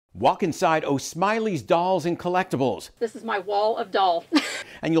Walk inside O'Smiley's Dolls and Collectibles. This is my wall of doll.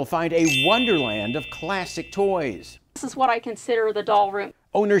 And you'll find a wonderland of classic toys. This is what I consider the doll room.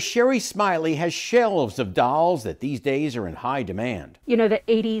 Owner Sherry Smiley has shelves of dolls that these days are in high demand. You know, the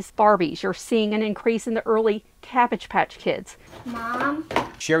 80s Barbies, you're seeing an increase in the early Cabbage Patch Kids. Mom?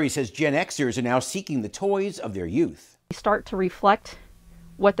 Sherry says Gen Xers are now seeking the toys of their youth. We start to reflect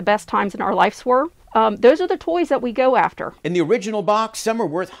what the best times in our lives were. Those are the toys that we go after. In the original box, some are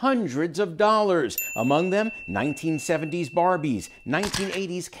worth hundreds of dollars. Among them, 1970s Barbies,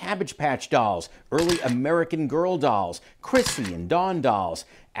 1980s Cabbage Patch dolls, early American Girl dolls, Chrissy and Dawn dolls,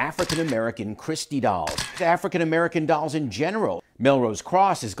 African-American Christy dolls, African-American dolls in general. Melrose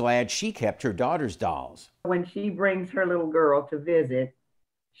Cross is glad she kept her daughter's dolls. When she brings her little girl to visit,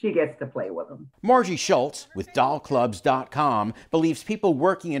 she gets to play with them. Margie Schultz with dollclubs.com believes people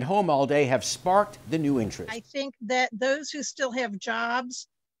working at home all day have sparked the new interest. I think that those who still have jobs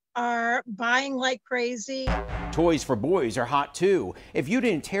are buying like crazy. Toys for boys are hot too. If you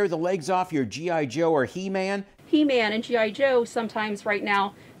didn't tear the legs off your G.I. Joe or He-Man and G.I. Joe sometimes right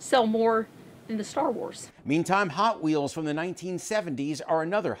now sell more than the Star Wars. Meantime, Hot Wheels from the 1970s are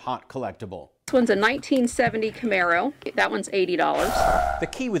another hot collectible. This one's a 1970 Camaro. That one's $80. The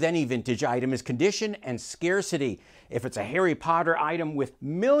key with any vintage item is condition and scarcity. If it's a Harry Potter item with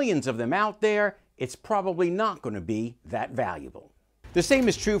millions of them out there, it's probably not going to be that valuable. The same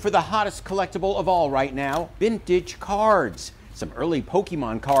is true for the hottest collectible of all right now, vintage cards. Some early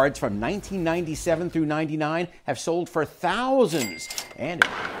Pokemon cards from 1997 through 99 have sold for thousands. And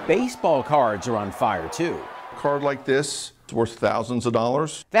baseball cards are on fire too. A card like this is worth thousands of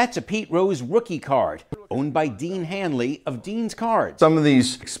dollars. That's a Pete Rose rookie card, owned by Dean Hanley of Dean's Cards. Some of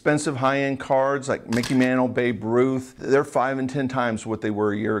these expensive high-end cards like Mickey Mantle, Babe Ruth, they're 5 and 10 times what they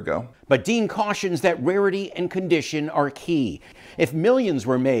were a year ago. But Dean cautions that rarity and condition are key. If millions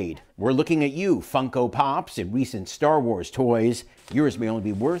were made, we're looking at you, Funko Pops and recent Star Wars toys. Yours may only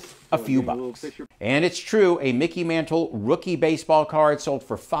be worth a few bucks. And it's true, a Mickey Mantle rookie baseball card sold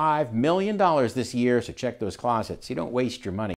for $5 million this year, so check those closets. You don't waste your money.